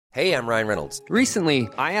Hey, I'm Ryan Reynolds. Recently,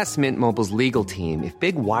 I asked Mint Mobile's legal team if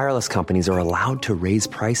big wireless companies are allowed to raise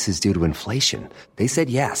prices due to inflation. They said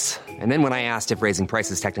yes. And then when I asked if raising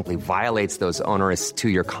prices technically violates those onerous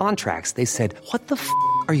two-year contracts, they said, "What the f***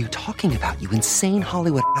 are you talking about, you insane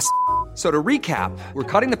Hollywood ass?" So to recap, we're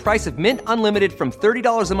cutting the price of Mint Unlimited from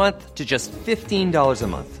 $30 a month to just $15 a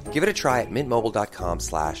month. Give it a try at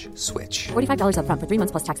mintmobile.com/switch. $45 up front for 3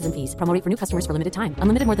 months plus taxes and fees. Promo rate for new customers for limited time.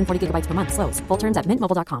 Unlimited more than 40 gigabytes per month. Slows full terms at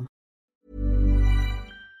mintmobile.com.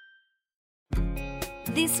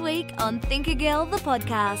 This week on Thinker Girl, the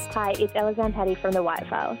podcast. Hi, it's Ella Zampatti from The White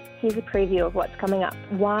Files. Here's a preview of what's coming up.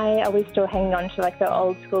 Why are we still hanging on to the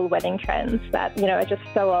old school wedding trends that, are just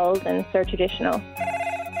so old and so traditional?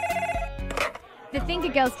 The Thinker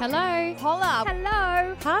Girls, hello. Hola.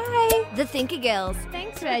 Hello. Hi. The Thinker Girls.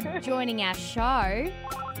 Thanks for joining our show.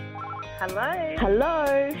 Hello.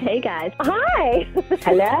 Hello. Hey, guys. Hi.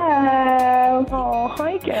 Hello. Oh,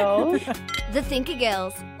 hi, girls. The Thinker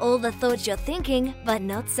Girls. All the thoughts you're thinking, but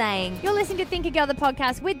not saying. You're listening to Thinker Girl, the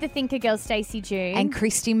podcast with the Thinker Girls, Stacey June. And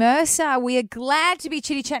Christy Mercer. We are glad to be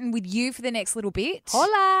chitty-chatting with you for the next little bit. Hola.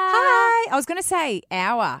 Hi. I was going to say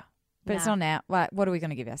hour, but it's Nah. not now. Like, what are we going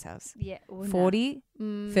to give ourselves? Yeah. Well, 40?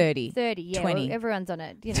 30? 30, yeah. 20. Well, everyone's on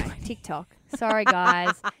it. 20. TikTok. Sorry,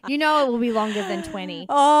 guys. You know it will be longer than 20.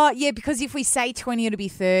 Oh, yeah, because if we say 20, it'll be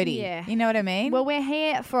 30. Yeah. You know what I mean? Well, we're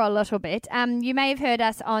here for a little bit. You may have heard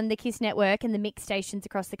us on the KISS Network and the mix stations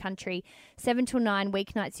across the country. 7 till 9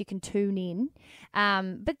 weeknights you can tune in.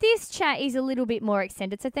 But this chat is a little bit more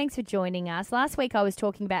extended, so thanks for joining us. Last week I was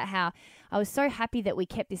talking about how I was so happy that we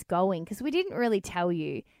kept this going because we didn't really tell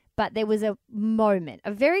you, but there was a moment,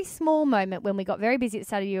 a very small moment when we got very busy at the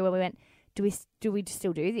start of the year where we went, do we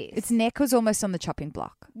still do this? Its neck was almost on the chopping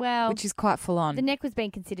block, well, which is quite full on. the neck was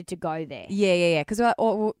being considered to go there. Yeah.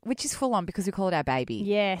 Which is full on because we call it our baby.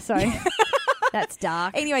 Yeah, so that's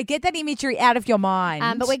dark. Anyway, get that imagery out of your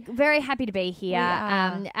mind. But we're very happy to be here. We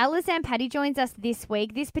are. Ella Zampatti joins us this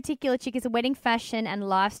week. This particular chick is a wedding fashion and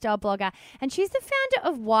lifestyle blogger, and she's the founder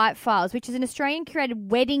of White Files, which is an Australian-curated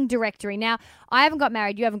wedding directory. Now, I haven't got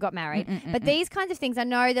married, you haven't got married, but these kinds of things, I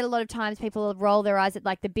know that a lot of times people roll their eyes at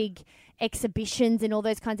like the big exhibitions and all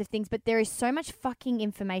those kinds of things, but there is so much fucking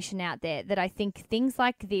information out there that I think things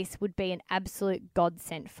like this would be an absolute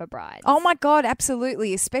godsend for brides. Oh my God,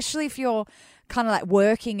 absolutely. Especially if you're kind of like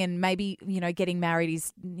working and maybe, getting married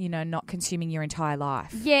is, not consuming your entire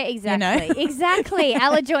life. Yeah, exactly. Exactly.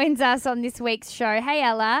 Ella joins us on this week's show. Hey,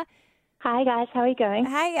 Ella. Hi, guys. How are you going?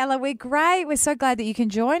 Hey, Ella, we're great. We're so glad that you can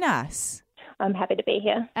join us. I'm happy to be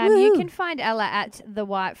here. You can find Ella at The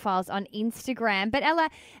White Files on Instagram. But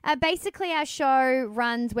Ella, basically our show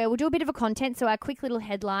runs where we'll do a bit of a content, so our quick little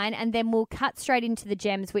headline, and then we'll cut straight into the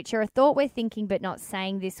gems, which are a thought we're thinking but not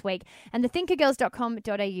saying this week. And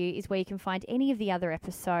thethinkergirls.com.au is where you can find any of the other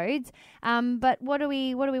episodes. But what do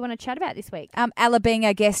we want to chat about this week? Ella, being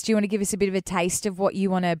our guest, do you want to give us a bit of a taste of what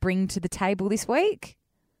you want to bring to the table this week?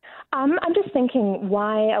 I'm just thinking,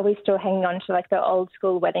 why are we still hanging on to the old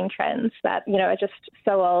school wedding trends that, are just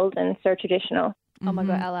so old and so traditional? Oh my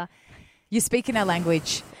God, Ella. You're speaking our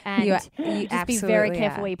language. And you just be very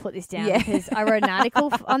careful are. where you put this down because I wrote an article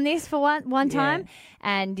on this for one time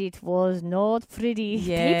and it was not pretty.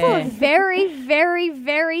 Yeah. People are very, very,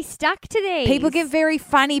 very stuck to these. People get very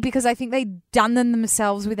funny because I think they've done them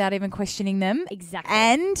themselves without even questioning them. Exactly.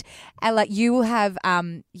 And Ella, you will have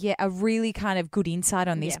a really kind of good insight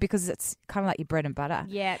on this because it's kind of like your bread and butter.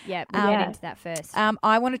 Yeah. We'll get into that first.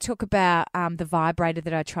 I want to talk about the vibrator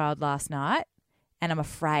that I tried last night, and I'm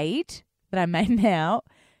afraid that I may now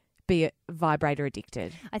be vibrator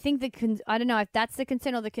addicted. I think I don't know if that's the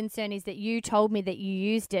concern or the concern is that you told me that you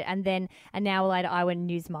used it and then an hour later I went and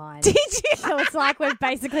used mine. Did you? So it's like we've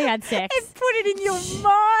basically had sex. And put it in your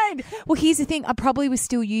mind. Well, here's the thing. I probably was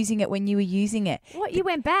still using it when you were using it. What, you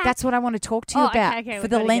went back? That's what I want to talk to you about. Okay, for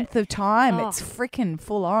the length of time. Oh. It's freaking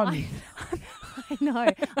full on. I know.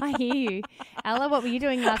 I hear you. Ella, what were you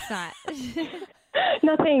doing last night?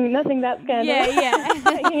 Nothing that scandalous. Yeah.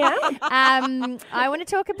 Yeah. I want to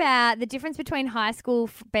talk about the difference between high school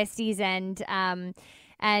besties and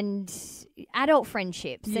adult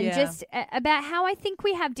friendships and just about how I think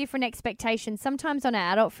we have different expectations sometimes on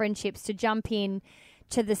our adult friendships to jump in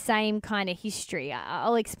to the same kind of history.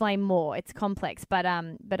 I'll explain more. It's complex, but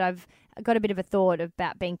I've got a bit of a thought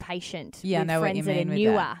about being patient with friends that are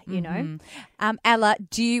newer, you know. Ella,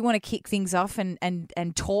 do you want to kick things off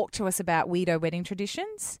and talk to us about weirdo wedding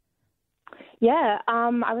traditions? Yeah,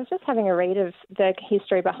 I was just having a read of the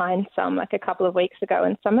history behind some a couple of weeks ago,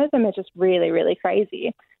 and some of them are just really, really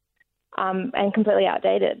crazy and completely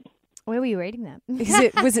outdated. Where were you reading that?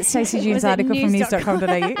 Was it Stacey June's article from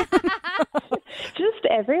news.com.au? Do just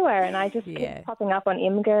everywhere, and I just keep popping up on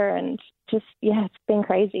Imgur, and just it's been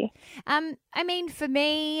crazy. I mean, for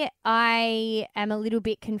me, I am a little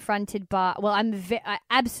bit confronted by. Well, I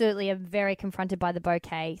absolutely am very confronted by the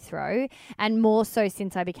bouquet throw, and more so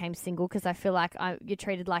since I became single, because I feel like you're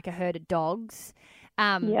treated like a herd of dogs.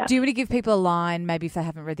 Do you want to give people a line, maybe if they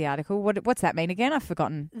haven't read the article? What's that mean again? I've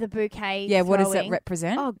forgotten. The bouquet. Yeah, what does that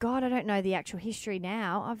represent? Oh God, I don't know the actual history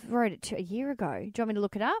now. I've wrote it a year ago. Do you want me to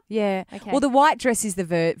look it up? Yeah. Okay. Well, the white dress is the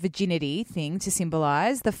virginity thing to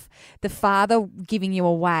symbolise. The father giving you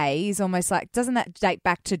away is almost like, doesn't that date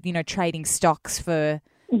back to trading stocks for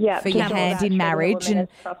your hand in marriage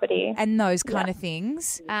and those kind of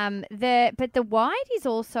things? But the white is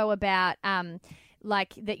also about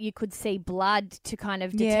like that you could see blood to kind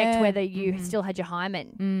of detect whether you still had your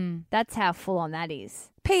hymen. That's how full on that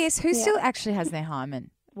is. P.S. Who still actually has their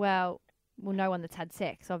hymen? Well, no one that's had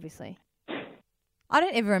sex, obviously. I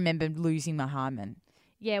don't ever remember losing my hymen.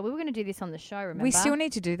 Yeah, we were going to do this on the show, remember? We still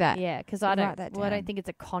need to do that. Yeah, because I don't think it's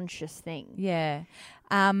a conscious thing. Yeah.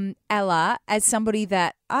 Ella, as somebody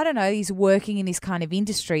that, I don't know, is working in this kind of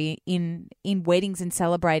industry in weddings and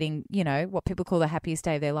celebrating, what people call the happiest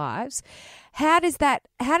day of their lives, how does that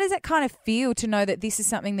kind of feel to know that this is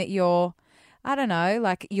something that your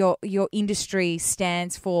industry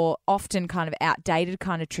stands for, often kind of outdated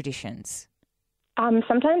kind of traditions?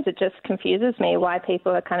 Sometimes it just confuses me why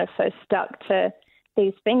people are kind of so stuck to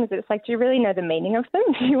these things. It's like, do you really know the meaning of them?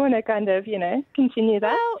 Do you want to kind of, continue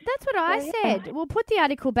that? Well, that's what I said. We'll put the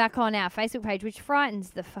article back on our Facebook page, which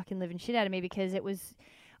frightens the fucking living shit out of me, because it was,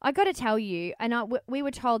 I got to tell you, and we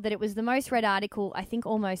were told that it was the most read article, I think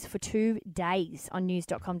almost for 2 days on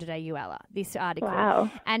news.com.au, Ella, this article. Wow.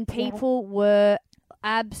 And people were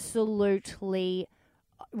absolutely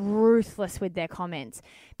ruthless with their comments,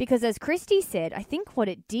 because as Christy said, I think what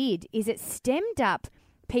it did is it stemmed up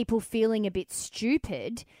people feeling a bit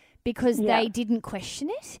stupid because they didn't question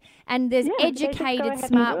it. And there's educated,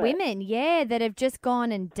 smart women, that have just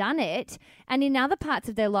gone and done it. And in other parts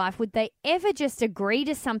of their life, would they ever just agree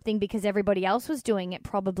to something because everybody else was doing it?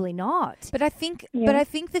 Probably not. But I think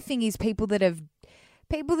the thing is, people that have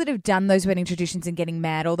done those wedding traditions and getting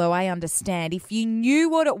mad, although I understand, if you knew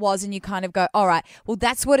what it was and you kind of go, all right, well,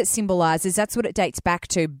 that's what it symbolises, that's what it dates back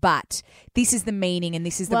to, but this is the meaning and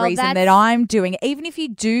this is the reason that I'm doing it. Even if you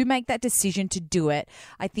do make that decision to do it,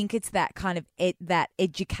 I think it's that kind of that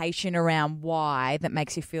education around why that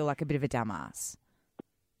makes you feel like a bit of a dumbass.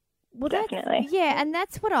 Well, definitely. And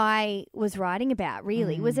that's what I was writing about,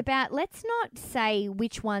 really, was about, let's not say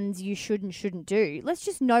which ones you should and shouldn't do. Let's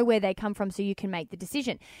just know where they come from so you can make the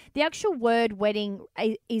decision. The actual word wedding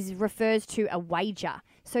refers to a wager.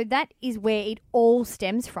 So that is where it all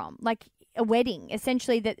stems from. Like a wedding,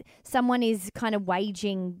 essentially, that someone is kind of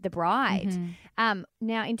waging the bride.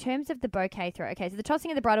 Now, in terms of the bouquet throw, so the tossing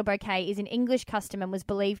of the bridal bouquet is an English custom and was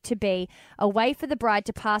believed to be a way for the bride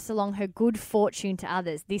to pass along her good fortune to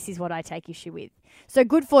others. This is what I take issue with. So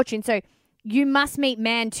good fortune. So you must meet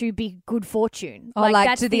man to be good fortune. Oh, like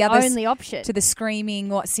that's to the only option. To the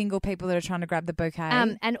screaming, single people that are trying to grab the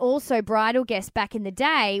bouquet. And also bridal guests back in the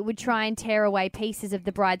day would try and tear away pieces of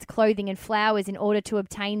the bride's clothing and flowers in order to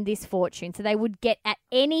obtain this fortune. So they would get at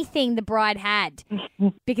anything the bride had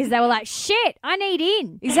because they were like, shit, I need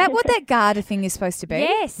in. Is that what that garter thing is supposed to be?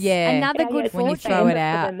 Yes. Yeah. Another good fortune. When you throw it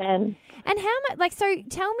out. And how much, so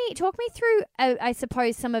talk me through, I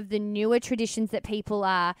suppose, some of the newer traditions that people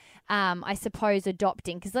are, I suppose,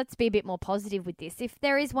 adopting. Because let's be a bit more positive with this. If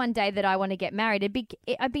there is one day that I want to get married,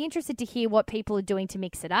 I'd be interested to hear what people are doing to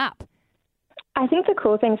mix it up. I think the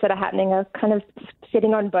cool things that are happening are kind of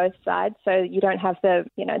sitting on both sides. So you don't have the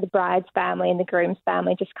bride's family and the groom's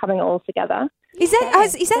family just coming all together. Is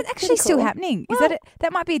that actually still happening? Well,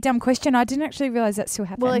 that might be a dumb question. I didn't actually realise that's still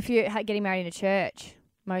happening. Well, if you're getting married in a church.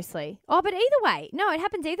 Mostly. Oh, but either way. No, it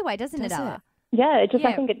happens either way, doesn't it, Ella? Yeah,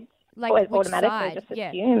 I think it's automatically just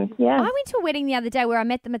assumed. Yeah. I went to a wedding the other day where I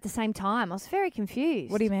met them at the same time. I was very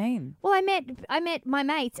confused. What do you mean? Well, I met my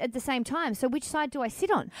mates at the same time. So which side do I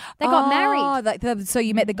sit on? They got married. So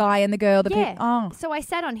you met the guy and the girl. So I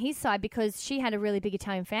sat on his side because she had a really big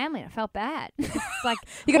Italian family and I felt bad. It's like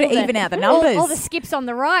you got to even out the numbers. All the skips on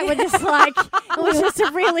the right were just like, it was just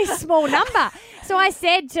a really small number. So I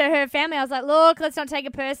said to her family, I was like, look, let's not take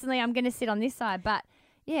it personally. I'm going to sit on this side. But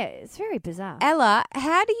yeah, it's very bizarre. Ella,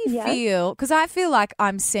 how do you feel? Because I feel like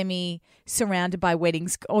I'm surrounded by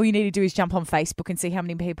weddings. All you need to do is jump on Facebook and see how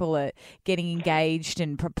many people are getting engaged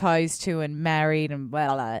and proposed to and married and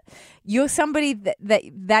you're somebody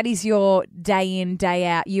that is your day in, day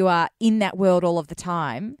out. You are in that world all of the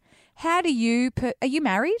time. How do you? Are you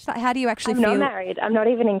married? Like, how do you actually I'm feel? not married. I'm not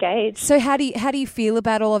even engaged. So how do you feel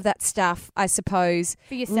about all of that stuff? I suppose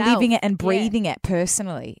For yourself. living it and breathing it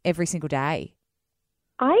personally every single day.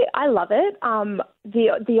 I love it.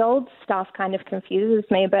 The old stuff kind of confuses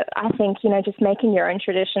me, but I think, just making your own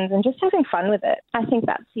traditions and just having fun with it. I think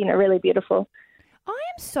that's, really beautiful. I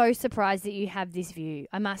am so surprised that you have this view,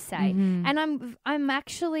 I must say. Mm-hmm. And I'm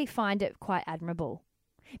actually find it quite admirable.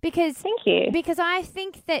 Because Thank you. Because I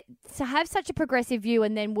think that to have such a progressive view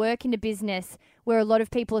and then work in a business where a lot of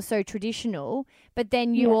people are so traditional, but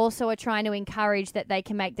then you also are trying to encourage that they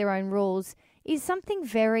can make their own rules is something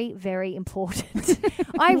very, very important.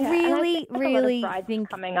 I really, and I really a lot of brides think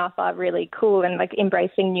coming up are really cool and like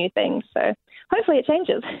embracing new things. So hopefully it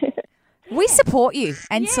changes. We support you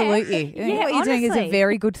and salute you. I think Yeah, what you're doing is a honestly.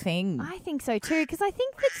 very good thing. I think so too, because I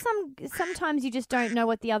think that sometimes you just don't know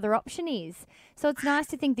what the other option is. So it's nice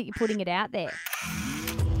to think that you're putting it out there.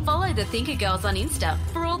 Follow the Thinker Girls on Insta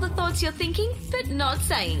for all the thoughts you're thinking but not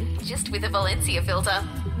saying, just with a Valencia filter.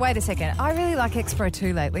 Wait a second. I really like Expro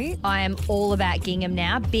too lately. I am all about gingham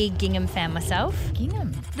now. Big gingham fan myself.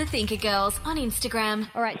 Gingham. The Thinker Girls on Instagram.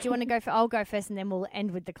 All right, do you want to go I'll go first and then we'll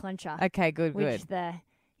end with the clencher. Okay, good. Which the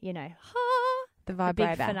The big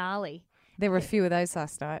vibrator. finale. There were a few of those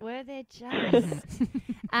last night. Were there just?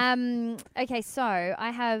 Okay, so I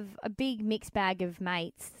have a big mixed bag of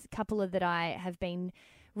mates, a couple of that I have been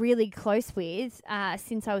really close with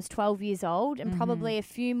since I was 12 years old, and probably a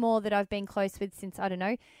few more that I've been close with since,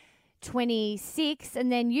 26,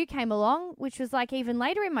 and then you came along, which was like even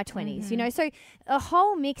later in my 20s, so a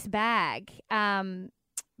whole mixed bag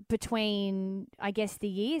between, I guess, the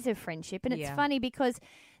years of friendship. And it's funny because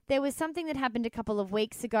there was something that happened a couple of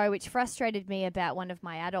weeks ago which frustrated me about one of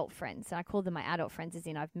my adult friends. And I call them my adult friends as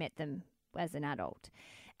in I've met them as an adult.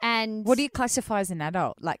 And What do you classify as an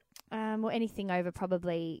adult? Like, well, anything over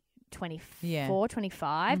probably 24,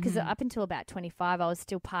 25, because up until about 25, I was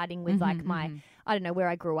still partying with like my, I don't know, where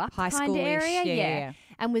I grew up High kind of school-ish, area. yeah.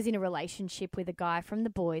 And was in a relationship with a guy from the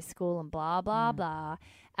boys' school and blah, blah, blah.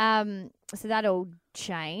 So that all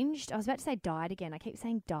changed. I was about to say died again. I keep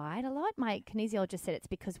saying died a lot. My kinesiologist said it's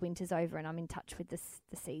because winter's over and I'm in touch with the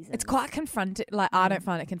season. it's quite confronting. Like, I don't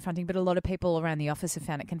find it confronting, but a lot of people around the office have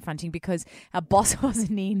found it confronting because our boss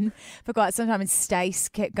wasn't in for quite some time, and Stace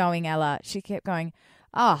kept going, Ella. She kept going,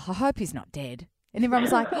 oh, I hope he's not dead. And everyone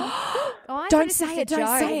was like, Oh, I thought don't was say just a it, don't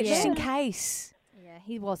joke. say it, just Yeah. in case. Yeah,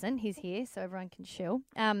 he wasn't. He's here, so everyone can chill.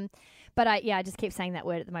 But I just keep saying that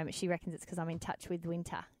word at the moment. She reckons it's because I'm in touch with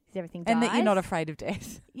winter. Because everything dies. And that you're not afraid of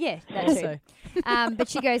death. Yeah, that Also. too. But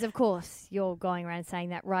she goes, of course, you're going around saying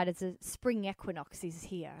that right as the spring equinox is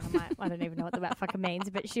here. And I'm like, I don't even know what that fucking means.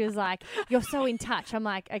 But she was like, you're so in touch. I'm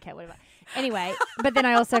like, okay, whatever. Anyway, but then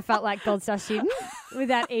I also felt like Gold Star student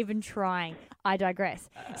without even trying. I digress.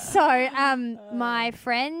 So my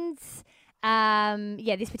friends...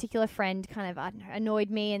 this particular friend kind of, I don't know, annoyed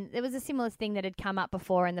me, and there was a similar thing that had come up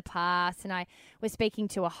before in the past, and I was speaking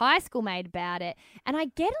to a high school mate about it, and I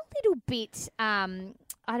get a little bit,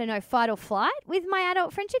 fight or flight with my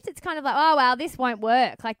adult friendships. It's kind of like, oh, well, this won't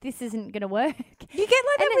work. Like, this isn't going to work. You get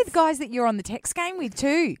like that And with it's- guys that you're on the text game with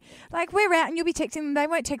too. Like, we're out and you'll be texting them, they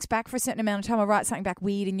won't text back for a certain amount of time or write something back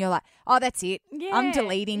weird, and you're like, oh, that's it. I'm Yeah,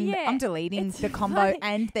 deleting yeah. the It's combo funny.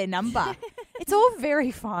 and their number. It's all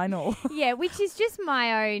very final. Yeah, which is just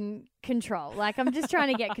my own control. Like, I'm just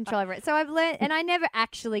trying to get control over it. So I've learned, and I never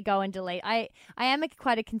actually go and delete. I am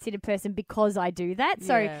quite a considered person because I do that.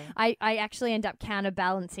 So Yeah. I actually end up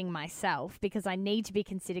counterbalancing myself because I need to be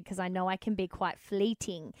considered because I know I can be quite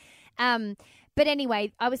fleeting. But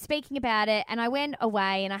anyway, I was speaking about it and I went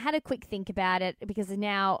away and I had a quick think about it because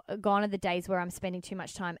now gone are the days where I'm spending too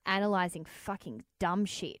much time analysing fucking dumb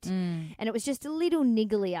shit. And it was just a little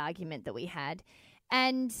niggly argument that we had.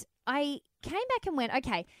 And I came back and went,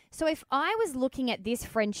 okay, so if I was looking at this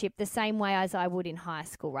friendship the same way as I would in high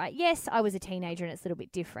school, right? Yes, I was a teenager and it's a little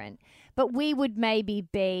bit different, but we would maybe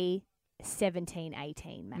be 17,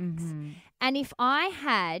 18 max. And if I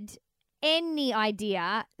had any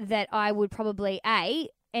idea that I would probably,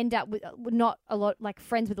 end up with not a lot, like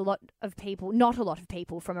friends with a lot of people, not a lot of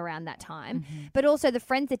people from around that time, but also the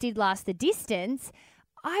friends that did last the distance,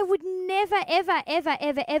 I would never, ever, ever,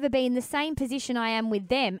 ever, ever be in the same position I am with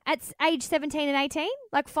them at age 17 and 18,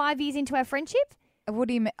 like 5 years into our friendship. What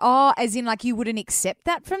do you mean? Oh, as in like you wouldn't accept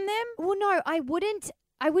that from them? Well, no, I wouldn't.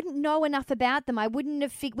 I wouldn't know enough about them. We wouldn't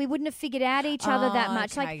have figured out each other that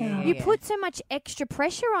much. Okay, Like you put so much extra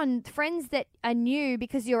pressure on friends that are new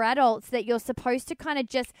because you're adults that you're supposed to kind of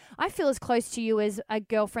just. I feel as close to you as a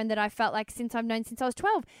girlfriend that I felt like since I've known since I was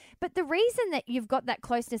 12. But the reason that you've got that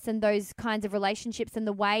closeness and those kinds of relationships and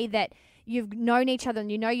the way that you've known each other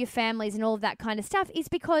and you know your families and all of that kind of stuff is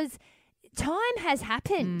because time has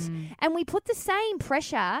happened and we put the same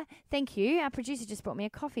pressure. Thank you. Our producer just brought me a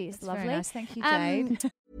coffee. It's lovely. Very nice. Thank you, Jade.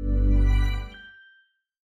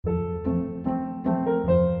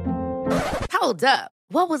 Hold up.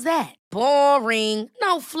 What was that? Boring.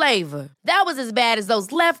 No flavor. That was as bad as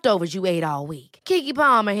those leftovers you ate all week. Keke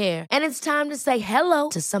Palmer here, and it's time to say hello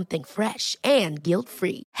to something fresh and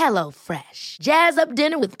guilt-free. Hello Fresh. Jazz up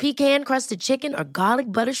dinner with pecan-crusted chicken or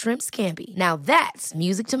garlic butter shrimp scampi. Now that's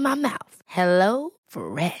music to my mouth. Hello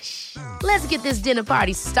Fresh. Let's get this dinner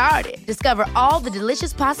party started. Discover all the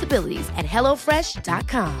delicious possibilities at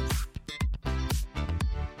hellofresh.com.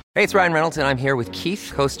 Hey, it's Ryan Reynolds, and I'm here with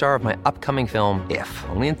Keith, co-star of my upcoming film, If,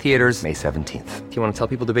 only in theaters May 17th. Do you want to tell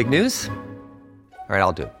people the big news? All right,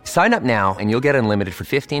 I'll do it. Sign up now and you'll get unlimited for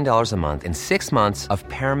 $15 a month and 6 months of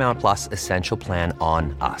Paramount Plus Essential Plan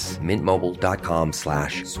on us.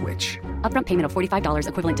 mintmobile.com/switch. Upfront payment of $45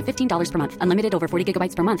 equivalent to $15 per month. Unlimited over 40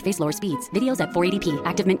 gigabytes per month. Face lower speeds. Videos at 480p.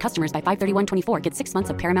 Active Mint customers by 531.24 get 6 months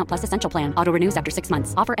of Paramount Plus Essential Plan. Auto renews after 6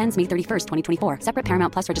 months. Offer ends May 31st, 2024. Separate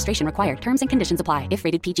Paramount Plus registration required. Terms and conditions apply if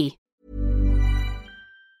rated PG.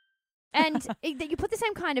 And that you put the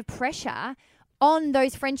same kind of pressure on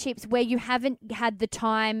those friendships where you haven't had the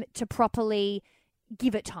time to properly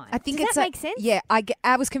give it time. I think Does it's that make sense? Yeah, I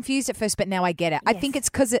was confused at first, but now I get it. I think it's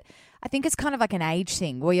because I think it's kind of like an age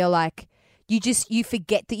thing where you're like, you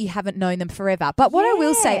forget that you haven't known them forever. But what I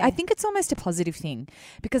will say, I think it's almost a positive thing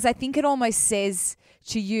because I think it almost says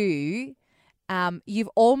to you, you've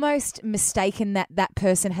almost mistaken that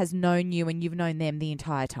person has known you and you've known them the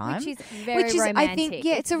entire time. Which is very romantic. I think,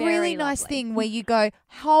 it's a really nice thing where you go,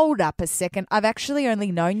 hold up a second, I've actually only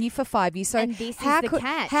known you for 5 years. So and this how is could, the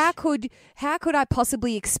catch. How could I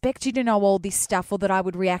possibly expect you to know all this stuff or that I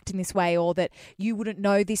would react in this way or that you wouldn't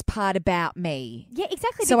know this part about me? Yeah,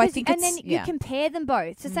 exactly. So because, I think and then you compare them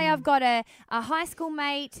both. So say I've got a high school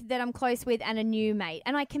mate that I'm close with and a new mate,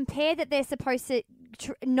 and I compare that they're supposed to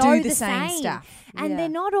know do the same stuff. And they're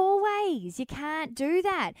not always. You can't do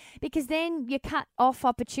that because then you cut off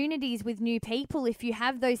opportunities with new people if you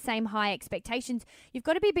have those same high expectations. You've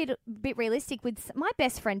got to be a bit realistic. With my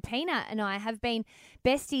best friend Peanut and I have been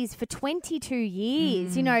besties for 22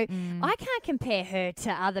 years. I can't compare her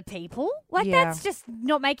to other people. That's just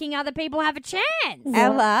not making other people have a chance.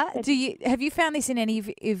 Ella, have you found this in any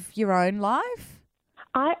of your own life?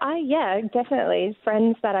 Yeah, definitely.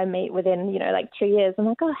 Friends that I meet within, 2 years, I'm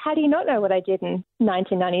like, oh, how do you not know what I did in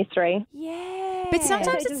 1993? Yeah. But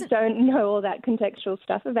sometimes they just don't know all that contextual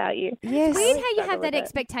stuff about you. Yes. It's weird how you have that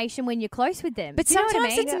expectation when you're close with them. But Do you know what I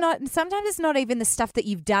sometimes mean? it's not. Sometimes it's not even the stuff that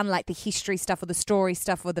you've done, like the history stuff or the story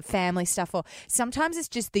stuff or the family stuff. Or sometimes it's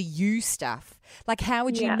just the you stuff. Like, how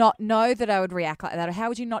would you not know that I would react like that? Or how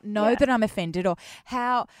would you not know that I'm offended? Or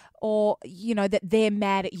that they're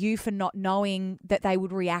mad at you for not knowing that they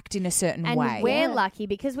would react in a certain way. And we're lucky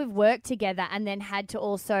because we've worked together and then had to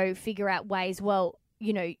also figure out ways,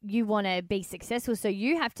 you want to be successful, so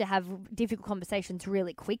you have to have difficult conversations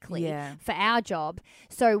really quickly for our job.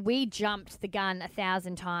 So we jumped the gun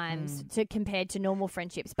 1,000 times compared to normal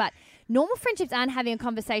friendships. But normal friendships aren't having a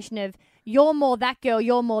conversation of you're more that girl,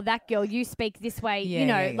 you speak this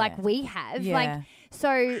way, like we have. Yeah.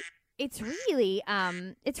 So it's really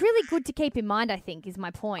good to keep in mind, I think, is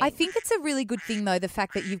my point. I think it's a really good thing, though, the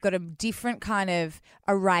fact that you've got a different kind of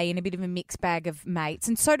array and a bit of a mixed bag of mates.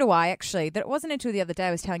 And so do I, actually. That it wasn't until the other day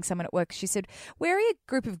I was telling someone at work, she said, where are your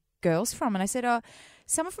group of girls from? And I said,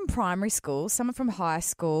 some are from primary school, some are from high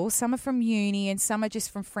school, some are from uni, and some are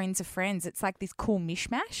just from friends of friends. It's like this cool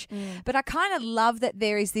mishmash. But I kind of love that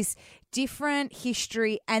there is this different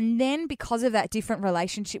history and then because of that different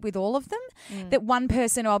relationship with all of them, that one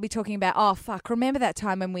person I'll be talking about, oh, fuck, remember that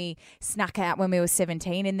time when we snuck out when we were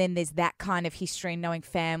 17, and then there's that kind of history and knowing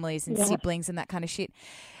families and siblings and that kind of shit.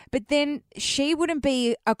 But then she wouldn't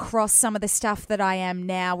be across some of the stuff that I am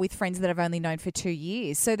now with friends that I've only known for 2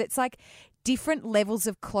 years. So that's like different levels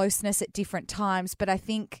of closeness at different times. But I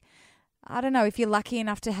think, I don't know, if you're lucky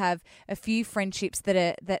enough to have a few friendships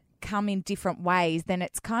that come in different ways, then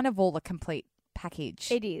it's kind of all a complete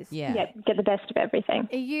package. It is. Yeah. Yeah, get the best of everything.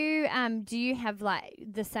 Are you do you have like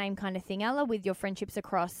the same kind of thing, Ella, with your friendships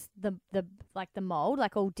across the mold,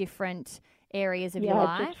 like all different areas of your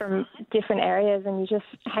life? Just from different areas, and you just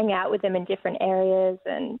hang out with them in different areas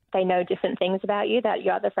and they know different things about you that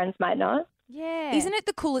your other friends might not. Yeah. Isn't it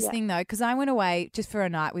the coolest thing, though? Because I went away just for a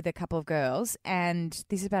night with a couple of girls, and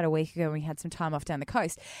this is about a week ago, and we had some time off down the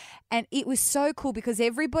coast. And it was so cool because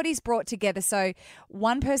everybody's brought together. So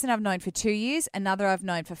one person I've known for 2 years, another I've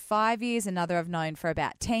known for 5 years, another I've known for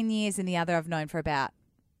about 10 years, and the other I've known for about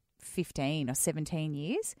 15 or 17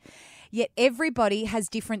 years. Yet everybody has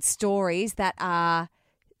different stories that are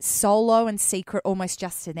solo and secret almost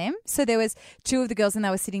just to them. So there was two of the girls and they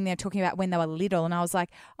were sitting there talking about when they were little, and I was like,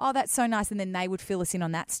 oh, that's so nice. And then they would fill us in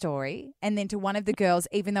on that story. And then to one of the girls,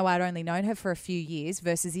 even though I'd only known her for a few years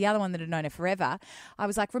versus the other one that had known her forever, I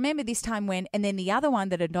was like, remember this time when, and then the other one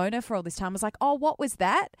that had known her for all this time was like, oh, what was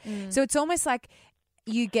that? So it's almost like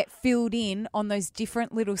you get filled in on those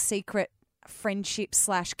different little secret friendships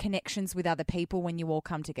 / connections with other people when you all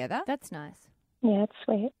come together. That's nice. Yeah, it's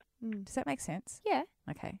sweet. Does that make sense? Yeah.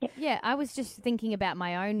 Okay. Yeah, I was just thinking about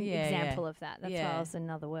my own Yeah, example yeah. of that. That's Yeah. why I was in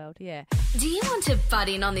another world. Yeah. Do you want to butt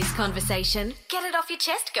in on this conversation? Get it off your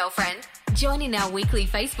chest, girlfriend. Join in our weekly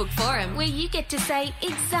Facebook forum where you get to say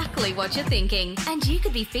exactly what you're thinking. And you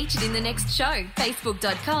could be featured in the next show.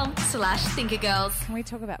 Facebook.com/thinkergirls. Can we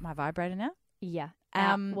talk about my vibrator now? Yeah.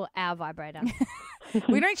 Our vibrator.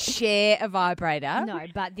 We don't share a vibrator. No,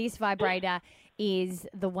 but this vibrator is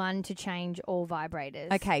the one to change all vibrators.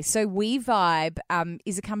 Okay, so We Vibe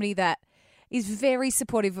is a company that is very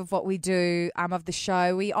supportive of what we do, of the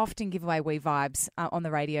show. We often give away We Vibes on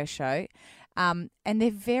the radio show. And they're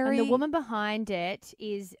very... And the woman behind it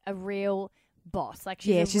is a real boss. Like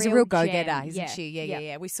she's a real go-getter, gem. isn't she?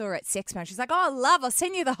 Yeah. We saw her at Sexpo. She's like, oh, love, I'll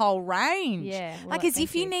send you the whole range. Yeah. Well, like as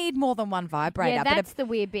if you need more than one vibrator. Yeah, but that's the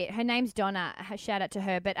weird bit. Her name's Donna. Shout out to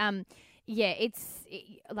her. But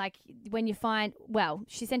like when you find, well,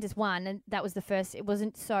 she sent us one and that was the first. It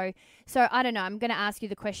wasn't so I don't know. I'm going to ask you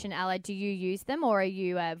the question, Ella. Do you use them or are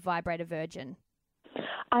you a vibrator virgin?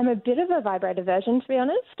 I'm a bit of a vibrator virgin, to be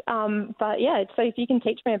honest. But yeah, so if you can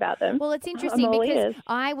teach me about them. Well, it's interesting I'm all because ears.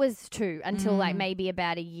 I was too until like maybe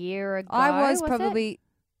about a year ago. I was it? probably...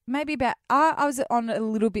 Maybe about I was on a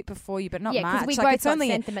little bit before you, but not Yeah, 'cause much. we Like both it's got only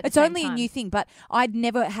sent them at the it's same only time. a new thing, but I'd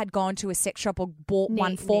never had gone to a sex shop or bought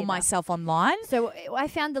one for neither. myself online. So I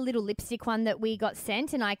found the little lipstick one that we got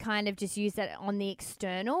sent and I kind of just used that on the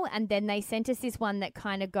external, and then they sent us this one that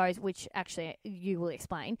kind of goes, which actually you will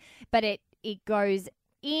explain, but it goes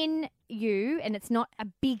in you and it's not a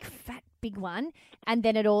big fat big one, and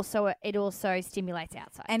then it also stimulates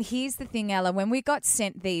outside. And here's the thing, Ella, when we got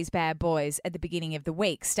sent these bad boys at the beginning of the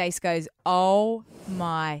week, Stace goes, "Oh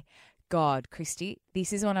my God, Christy,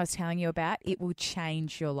 this is what I was telling you about. It will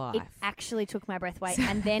change your life." It actually took my breath away,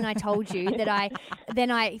 and then I told you that I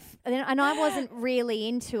wasn't really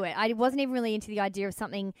into it. I wasn't even really into the idea of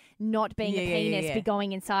something not being a penis be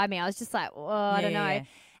going inside me. I was just like, oh, I don't know. Yeah.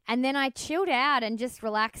 And then I chilled out and just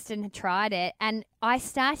relaxed and tried it, and I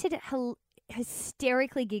started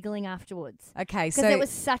hysterically giggling afterwards. Okay, Because so it was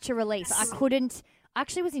such a release. I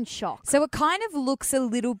actually was in shock. So it kind of looks a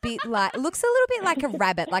little bit like a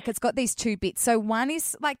rabbit. Like it's got these two bits. So one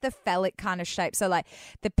is like the phallic kind of shape. So like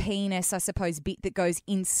the penis, I suppose, bit that goes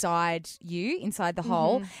inside the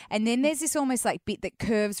hole. And then there's this almost like bit that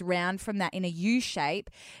curves round from that in a U shape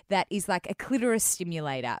that is like a clitoris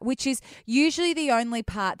stimulator, which is usually the only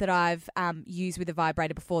part that I've used with a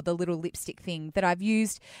vibrator before, the little lipstick thing that I've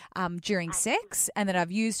used during sex and that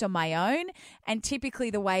I've used on my own. And typically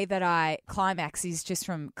the way that I climax is just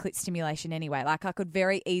from clit stimulation anyway. Like I could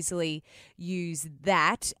very easily use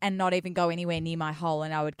that and not even go anywhere near my hole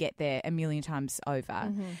and I would get there a million times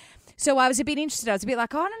over. So I was a bit interested. I was a bit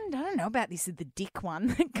like, oh, I don't know about this, the dick one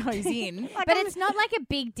that goes in. Like, But it's not like a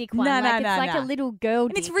big dick one. No, it's like no. a little girl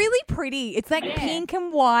and dick. it's really pretty. It's like pink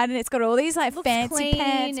and white and it's got all these like Looks fancy clean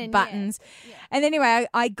pants, and buttons. And anyway,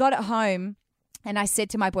 I got it home and I said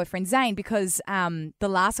to my boyfriend Zane, because the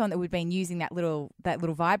last one that we'd been using, that little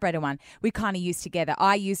vibrator one, we kind of used together.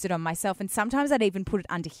 I used it on myself, and sometimes I'd even put it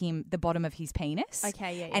under him, the bottom of his penis.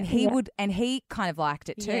 Okay, yeah. And he kind of liked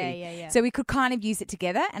it too. Yeah. So we could kind of use it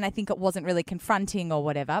together, and I think it wasn't really confronting or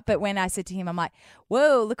whatever. But when I said to him, I'm like,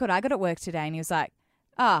 whoa, look what I got at work today. And he was like,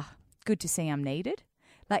 good to see I'm needed.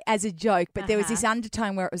 Like as a joke. But there was this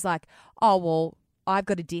undertone where it was like, oh, well, I've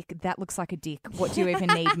got a dick. That looks like a dick. What do you even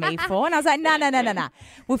need me for? And I was like, no.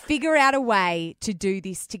 We'll figure out a way to do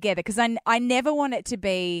this together, because I never want it to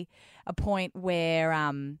be a point where,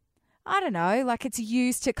 I don't know, like it's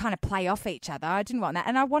used to kind of play off each other. I didn't want that.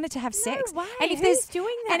 And I wanted to have sex. No way. And if Who's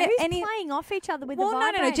doing that? Who's and playing off each other with a well,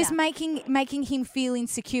 vibrator? no, just making him feel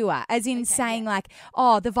insecure, as in saying like,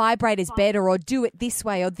 oh, the vibrator's better, or do it this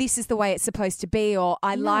way, or this is the way it's supposed to be, or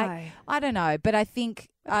I don't know. But I think,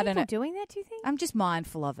 Are I don't know. people doing that, do you think? I'm just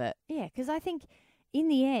mindful of it. Yeah, because I think in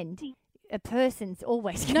the end, a person's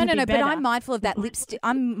always No, going to be but better. I'm mindful of that lipstick.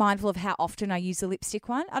 I'm mindful of how often I use the lipstick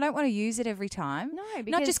one. I don't want to use it every time. No, Not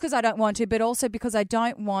because- just because I don't want to, but also because I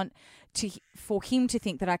don't want for him to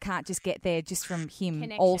think that I can't just get there just from him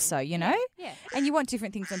Connection. also, you know? Yeah. And you want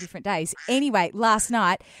different things on different days. Anyway, last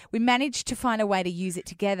night we managed to find a way to use it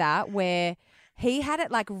together where he had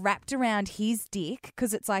it like wrapped around his dick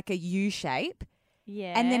because it's like a U shape.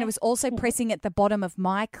 Yeah. And then it was also pressing at the bottom of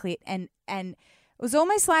my clit and it was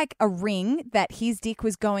almost like a ring that his dick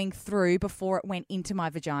was going through before it went into my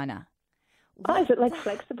vagina. Oh, is it like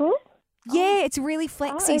flexible? Yeah, it's really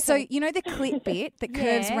flexy. okay. So, you know the clit bit that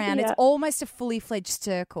curves Yeah. around? It's Yeah. almost a fully fledged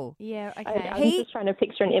circle. Yeah, okay. I'm just trying to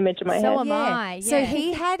picture an image in my So head. am I. So yeah.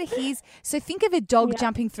 he had his. So think of a dog Yeah.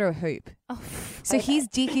 jumping through a hoop. Oh, So his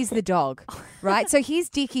dick is the dog, right? So his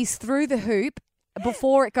dick is through the hoop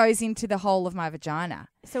before it goes into the hole of my vagina.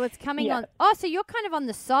 so it's coming Yeah. on. Oh, so you're kind of on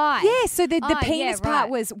the side. Yeah, so the Oh, yeah, penis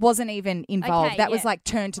part right. wasn't even involved. Okay, that was yeah. like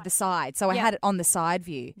turned to the side. So I Yeah. had it on the side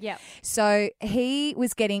view. Yep. So he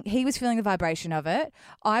was feeling the vibration of it.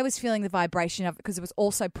 I was feeling the vibration of it because it was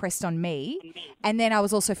also pressed on me. And then I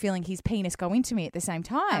was also feeling his penis go into me at the same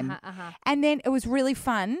time. Uh-huh. And then it was really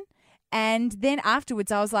fun. And then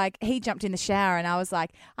afterwards I was like, he jumped in the shower and I was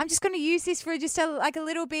like, I'm just going to use this for just a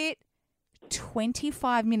little bit.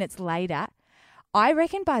 25 minutes later, I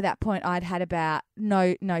reckon by that point I'd had about,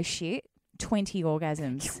 no shit, 20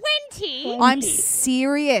 orgasms. 20? I'm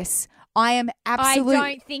serious. I am absolutely.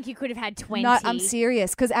 I don't think you could have had 20. No, I'm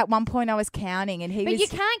serious because at one point I was counting and he But was. you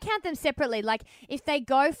can't count them separately. Like, if they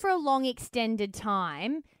go for a long extended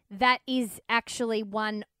time, that is actually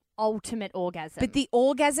one ultimate orgasm. But the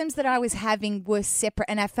orgasms that I was having were separate,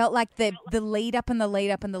 and I felt like the lead up and the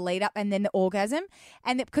lead up and the lead up, and then the orgasm,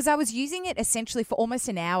 and because I was using it essentially for almost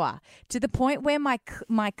an hour to the point where my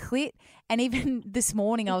clit, and even this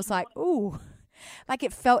morning I was like, ooh, like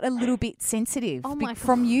it felt a little bit sensitive Oh my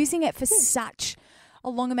from using it for such a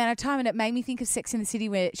long amount of time, and it made me think of Sex in the City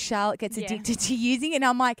where Charlotte gets Yeah. addicted to using it, and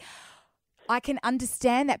I'm like, I can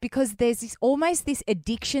understand that because there's this almost this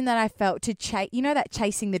addiction that I felt to chase. You know that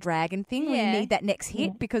chasing the dragon thing where Yeah. you need that next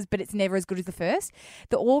hit but it's never as good as the first.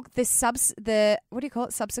 The what do you call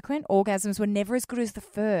it? Subsequent orgasms were never as good as the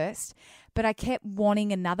first, but I kept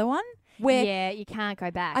wanting another one. Where yeah, you can't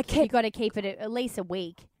go back. I kept- you got to keep it at least a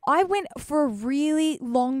week. I went for a really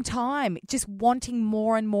long time just wanting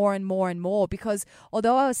more and more and more and more because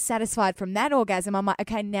although I was satisfied from that orgasm, I'm like,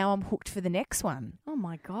 okay, now I'm hooked for the next one. Oh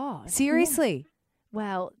my God. Seriously.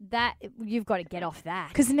 Well, that you've got to get off that.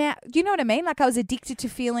 Because now, you know what I mean? Like I was addicted to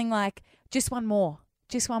feeling like just one more.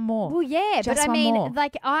 Well, yeah, but Just I one mean, more.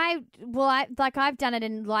 I've done it,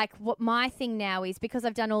 and like what my thing now is because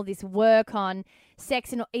I've done all this work on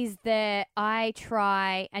sex and is that I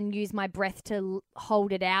try and use my breath to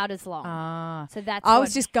hold it out as long. Ah. So that's I what-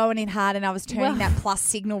 was just going in hard and I was turning Well- that plus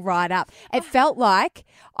signal right up. It felt like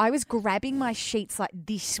I was grabbing my sheets like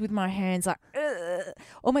this with my hands, like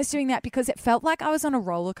almost doing that because it felt like I was on a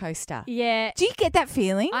roller coaster. Yeah. Do you get that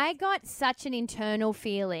feeling? I got such an internal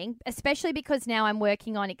feeling, especially because now I'm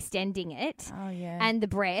working on extending it. Oh, yeah. And the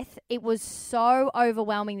breath. It was so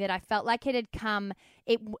overwhelming that I felt like it had come.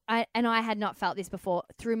 And I had not felt this before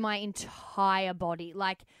through my entire body,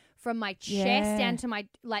 like from my chest Yeah. down to my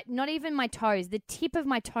not even my toes, the tip of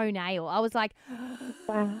my toenail. I was like,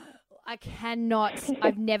 Wow. I cannot.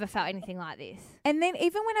 I've never felt anything like this. And then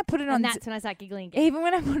even when I put it on, And that's when I started giggling again. even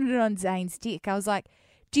when I put it on Zane's dick, I was like,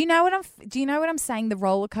 Do you know what I'm saying? The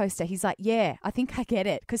roller coaster. He's like, yeah, I think I get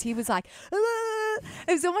it, because he was like, ah.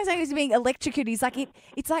 It was almost like he was being electrocuted. He's like,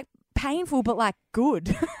 it's like painful, but like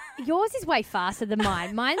good. Yours is way faster than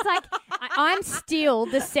mine. Mine's like, I'm still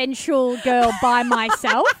the sensual girl by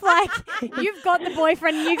myself. Like, you've got the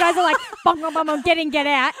boyfriend and you guys are like, bong, bong, bong, bong, get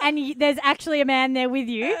out. And there's actually a man there with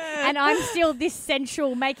you. And I'm still this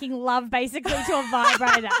sensual making love basically to a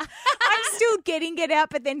vibrator. I'm still getting it out,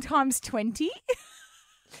 but then times 20.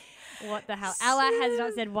 What the hell? Ella has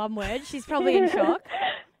not said one word. She's probably in shock.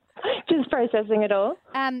 Just processing it all.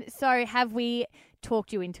 So have we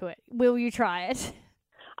talked you into it? Will you try it?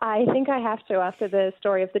 I think I have to after the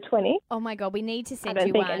story of the 20. Oh my God, we need to I send don't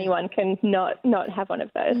you think one. anyone can not have one of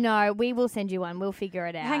those. No, we will send you one. We'll figure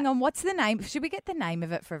it out. Hang on, what's the name? Should we get the name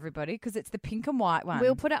of it for everybody? Because it's the pink and white one.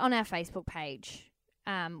 We'll put it on our Facebook page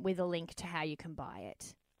with a link to how you can buy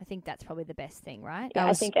it. I think that's probably the best thing, right? Yeah,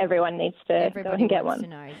 I think everyone needs to go Everybody and get wants one.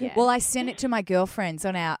 to know, yeah. Well, I sent it to my girlfriends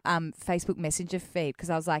on our Facebook Messenger feed because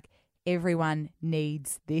I was like, everyone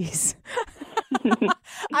needs this.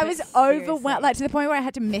 I was overwhelmed, like to the point where I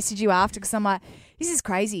had to message you after because I'm like, this is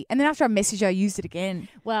crazy. And then after I messaged you, I used it again.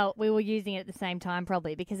 Well, we were using it at the same time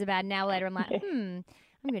probably because about an hour later I'm like,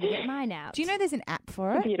 I'm going to get mine out. Do you know there's an app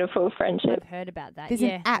for it? Beautiful friendship. I've heard about that. There's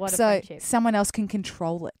yeah, an app what a so friendship. someone else can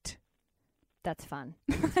control it. That's fun.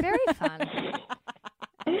 It's very fun.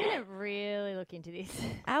 I'm going to really look into this.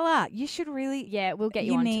 Ella, you should really... Yeah, we'll get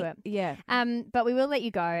you onto it. Yeah. But we will let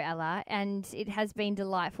you go, Ella, and it has been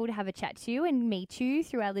delightful to have a chat to you and meet you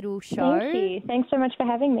through our little show. Thank you. Thanks so much for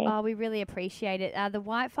having me. Oh, we really appreciate it. The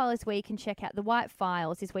White File is where you can check out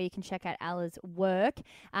Ella's work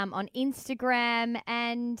on Instagram,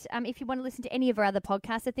 and if you want to listen to any of our other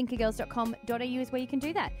podcasts, thinkergirls.com.au is where you can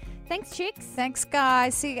do that. Thanks, chicks. Thanks,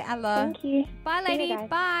 guys. See you, Ella. Thank you. Bye, See you, lady. guys.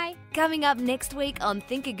 Bye. Coming up next week on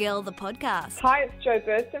Think a Girl, the podcast. Hi, it's Jo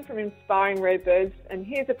Burston from Inspiring Redbirds, and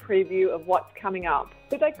here's a preview of what's coming up.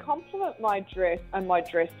 Do they compliment my dress and my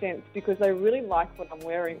dress sense because they really like what I'm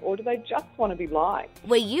wearing, or do they just want to be liked?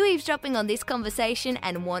 Were you eavesdropping on this conversation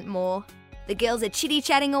and want more? The girls are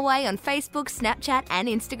chitty-chatting away on Facebook, Snapchat and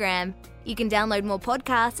Instagram. You can download more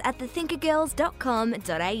podcasts at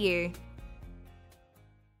thethinkergirls.com.au.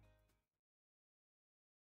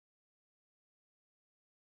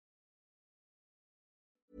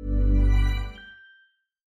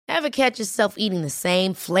 Ever catch yourself eating the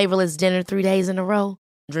same flavorless dinner 3 days in a row?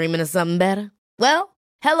 Dreaming of something better? Well,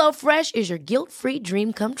 HelloFresh is your guilt-free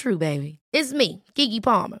dream come true, baby. It's me, Keke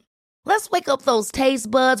Palmer. Let's wake up those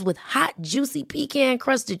taste buds with hot, juicy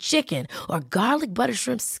pecan-crusted chicken or garlic butter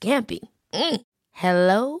shrimp scampi.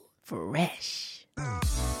 Hello Fresh.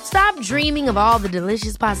 Stop dreaming of all the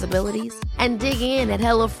delicious possibilities and dig in at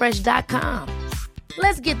HelloFresh.com.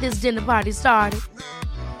 Let's get this dinner party started.